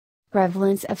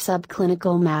Prevalence of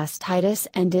Subclinical Mastitis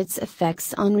and its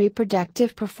Effects on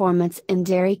Reproductive Performance in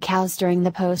Dairy Cows During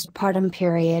the Postpartum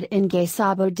Period in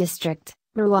Gasabo District,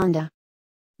 Rwanda.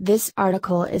 This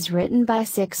article is written by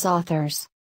 6 authors.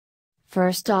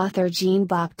 First author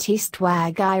Jean-Baptiste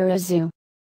Wagirazu.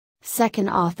 Second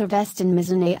author Vestin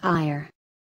Mizane Iyer.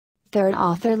 Third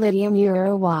author Lydia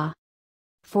Murawa.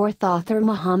 Fourth author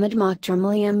Muhammad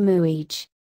Mokhtarmaliam Muij.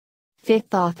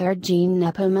 Fifth author Jean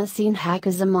Nepomucene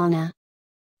Hakizimana.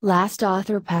 Last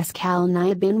author Pascal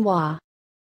Nyabinwa.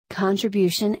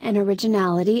 Contribution and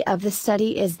originality of the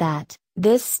study is that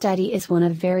this study is one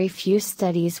of very few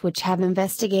studies which have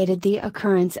investigated the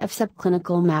occurrence of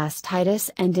subclinical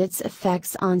mastitis and its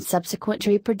effects on subsequent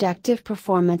reproductive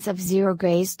performance of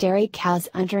zero-graze dairy cows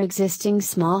under existing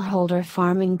smallholder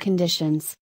farming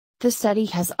conditions. The study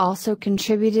has also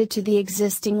contributed to the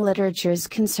existing literatures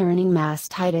concerning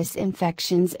mastitis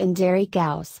infections in dairy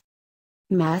cows.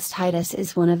 Mastitis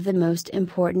is one of the most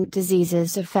important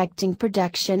diseases affecting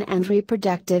production and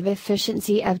reproductive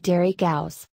efficiency of dairy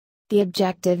cows. The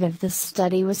objective of this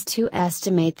study was to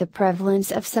estimate the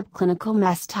prevalence of subclinical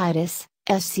mastitis,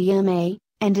 SCMA,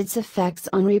 and its effects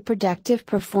on reproductive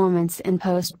performance in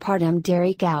postpartum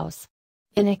dairy cows.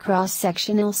 In a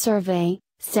cross-sectional survey,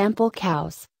 sample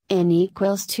cows, N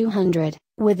equals 200,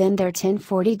 within their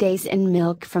 10-40 days in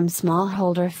milk from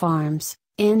smallholder farms,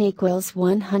 N equals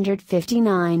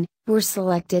 159, were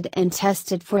selected and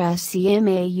tested for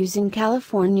SCMA using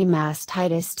California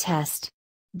mastitis test.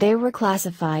 They were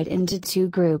classified into 2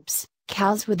 groups,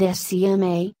 cows with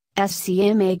SCMA,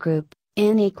 SCMA group,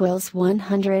 N equals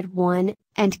 101,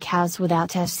 and cows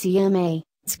without SCMA,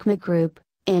 SCMA group,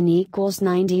 N equals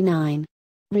 99.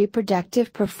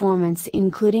 Reproductive performance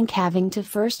including calving to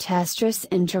first estrus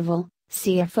interval,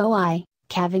 CFOI,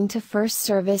 calving to first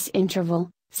service interval,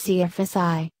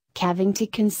 CFSI, calving to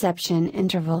conception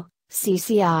interval,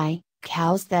 CCI,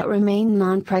 cows that remain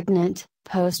non-pregnant,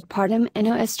 postpartum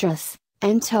estrus,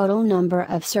 and total number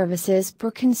of services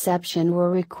per conception were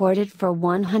recorded for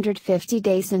 150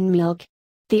 days in milk.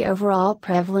 The overall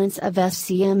prevalence of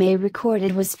SCMA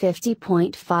recorded was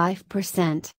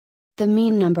 50.5%. The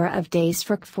mean number of days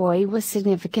for CFOI was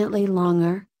significantly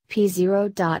longer,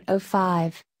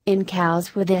 P0.05, in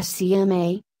cows with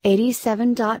SCMA,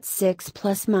 87.6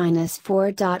 plus minus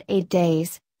 4.8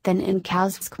 days, than in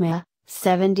cows with SCMA,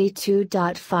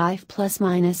 72.5 plus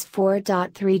minus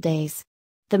 4.3 days.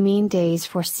 The mean days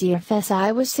for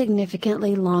CFSI was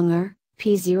significantly longer,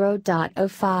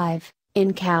 P0.05,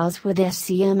 in cows with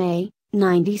SCMA,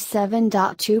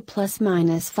 97.2 plus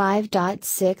minus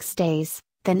 5.6 days,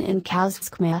 than in cows with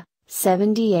SCMA,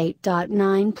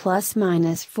 78.9 plus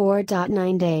minus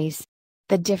 4.9 days.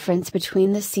 The difference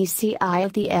between the CCI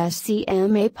of the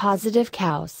SCMA positive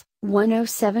cows,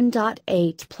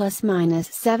 107.8 plus minus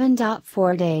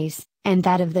 7.4 days, and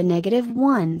that of the negative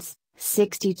ones,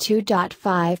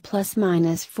 62.5 plus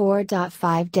minus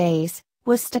 4.5 days,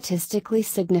 was statistically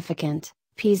significant,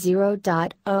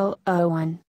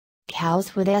 P0.001.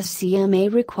 Cows with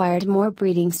SCMA required more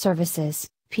breeding services,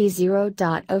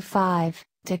 P0.05,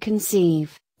 to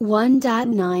conceive,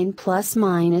 1.9 plus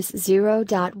minus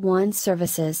 0.1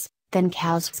 services, than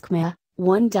cows with SCMA,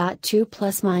 1.2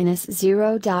 plus minus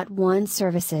 0.1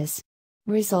 services.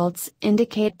 Results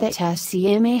indicate that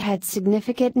SCMA had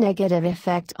significant negative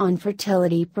effect on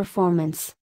fertility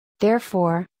performance.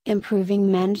 Therefore,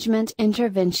 improving management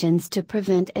interventions to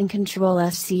prevent and control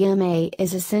SCMA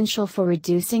is essential for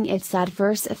reducing its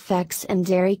adverse effects in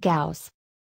dairy cows.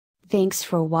 Thanks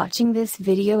for watching this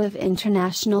video of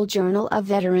International Journal of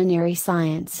Veterinary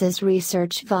Sciences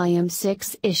Research Volume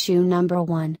 6 Issue Number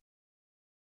 1.